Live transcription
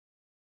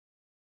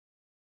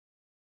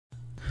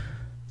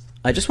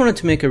I just wanted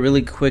to make a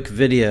really quick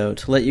video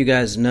to let you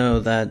guys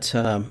know that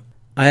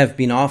I have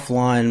been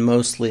offline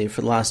mostly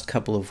for the last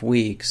couple of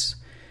weeks.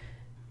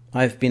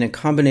 I've been a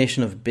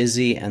combination of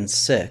busy and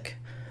sick,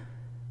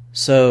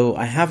 so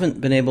I haven't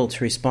been able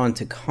to respond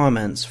to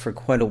comments for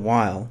quite a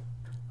while.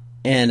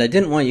 And I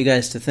didn't want you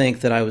guys to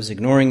think that I was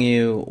ignoring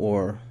you,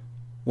 or,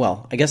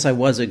 well, I guess I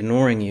was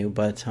ignoring you,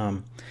 but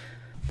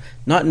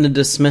not in a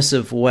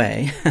dismissive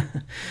way.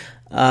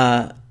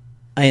 I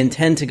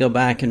intend to go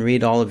back and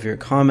read all of your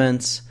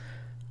comments.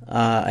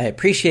 I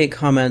appreciate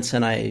comments,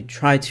 and I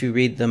try to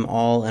read them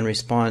all and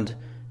respond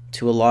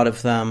to a lot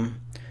of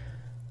them.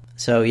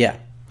 So yeah.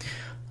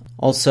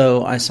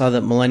 Also, I saw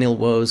that Millennial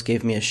Woes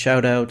gave me a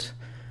shout out.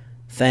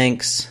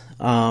 Thanks.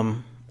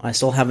 I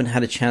still haven't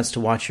had a chance to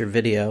watch your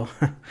video.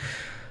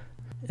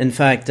 In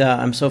fact,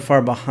 I'm so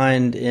far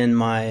behind in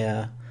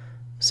my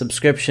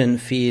subscription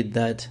feed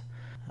that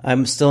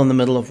I'm still in the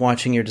middle of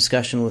watching your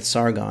discussion with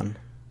Sargon,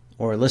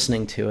 or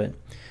listening to it.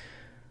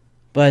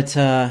 But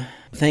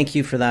thank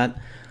you for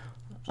that.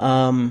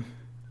 And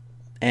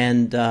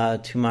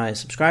to my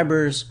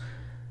subscribers,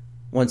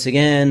 once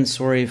again,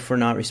 sorry for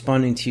not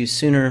responding to you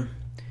sooner.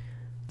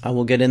 I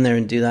will get in there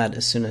and do that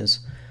as soon as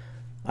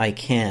I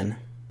can.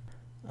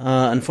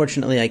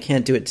 Unfortunately, I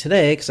can't do it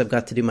today because I've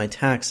got to do my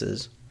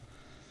taxes.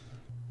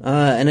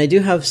 And I do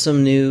have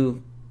some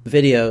new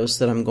videos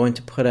that I'm going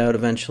to put out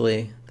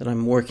eventually that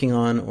I'm working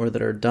on or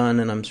that are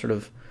done, and I'm sort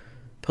of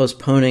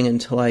postponing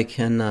until I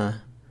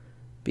can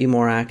be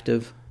more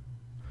active.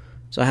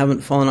 So I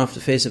haven't fallen off the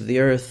face of the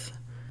earth.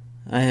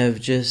 I have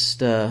just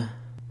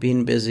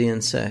been busy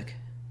and sick.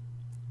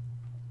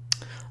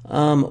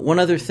 One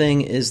other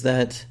thing is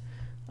that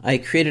I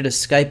created a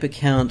Skype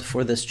account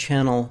for this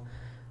channel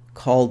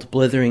called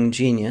Blithering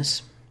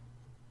Genius,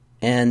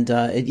 and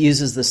it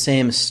uses the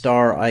same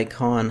star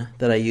icon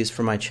that I use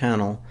for my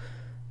channel.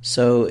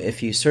 So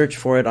if you search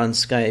for it on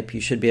Skype,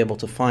 you should be able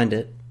to find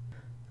it.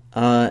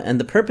 And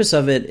the purpose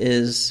of it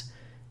is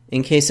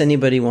in case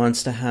anybody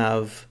wants to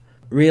have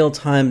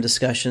real-time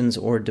discussions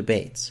or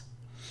debates.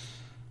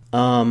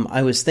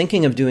 I was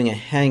thinking of doing a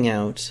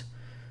Hangout,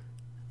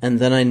 and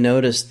then I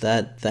noticed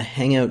that the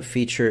Hangout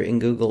feature in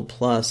Google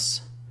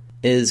Plus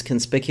is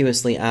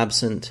conspicuously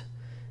absent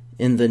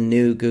in the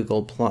new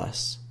Google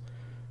Plus.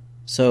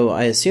 So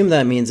I assume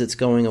that means it's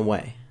going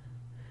away.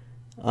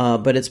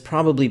 But it's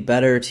probably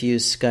better to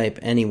use Skype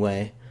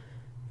anyway,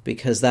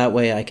 because that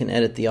way I can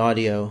edit the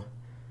audio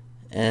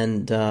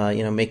and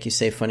make you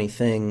say funny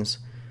things,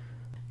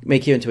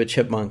 make you into a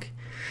chipmunk.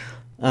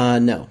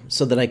 No,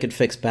 so that I could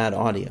fix bad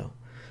audio.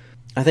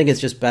 I think it's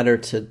just better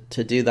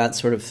to do that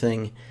sort of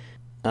thing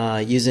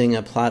using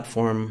a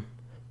platform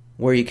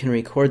where you can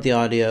record the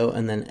audio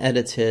and then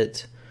edit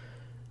it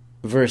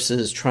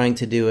versus trying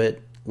to do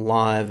it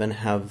live and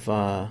have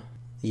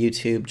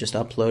YouTube just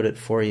upload it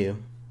for you.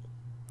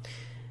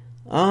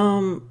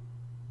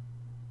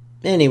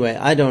 Anyway,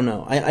 I don't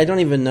know. I don't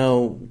even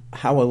know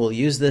how I will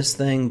use this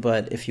thing,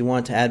 but if you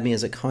want to add me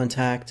as a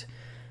contact,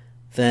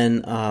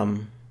 then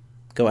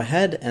go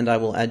ahead and I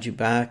will add you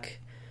back.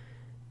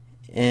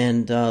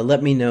 And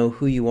let me know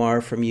who you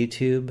are from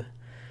YouTube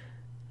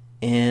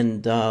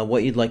and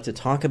what you'd like to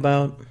talk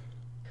about.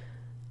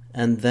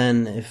 And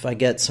then if I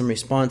get some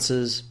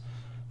responses,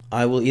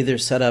 I will either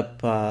set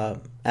up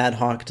ad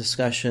hoc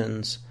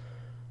discussions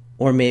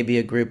or maybe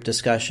a group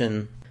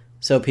discussion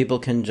so people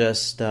can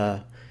just,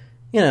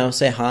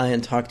 say hi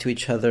and talk to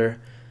each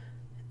other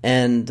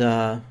and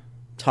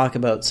talk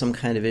about some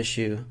kind of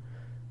issue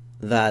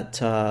that,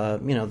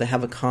 they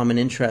have a common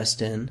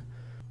interest in.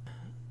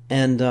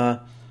 And I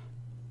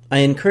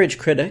encourage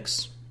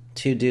critics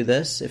to do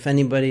this. If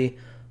anybody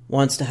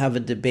wants to have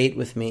a debate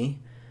with me,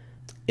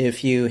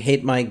 if you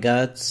hate my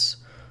guts,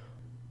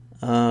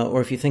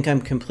 or if you think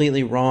I'm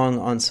completely wrong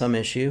on some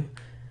issue,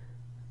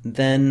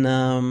 then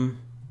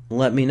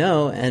let me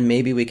know and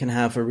maybe we can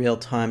have a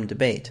real-time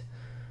debate.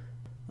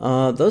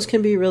 Those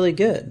can be really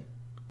good.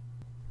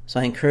 So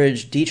I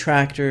encourage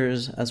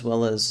detractors as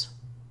well as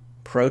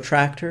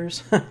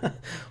protractors.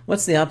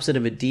 What's the opposite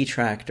of a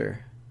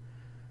detractor?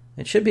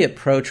 It should be a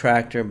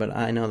protractor, but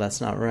I know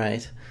that's not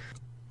right.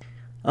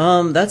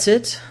 That's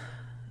it.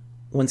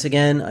 Once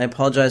again, I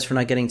apologize for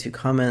not getting to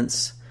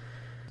comments.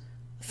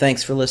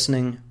 Thanks for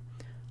listening.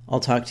 I'll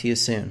talk to you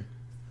soon.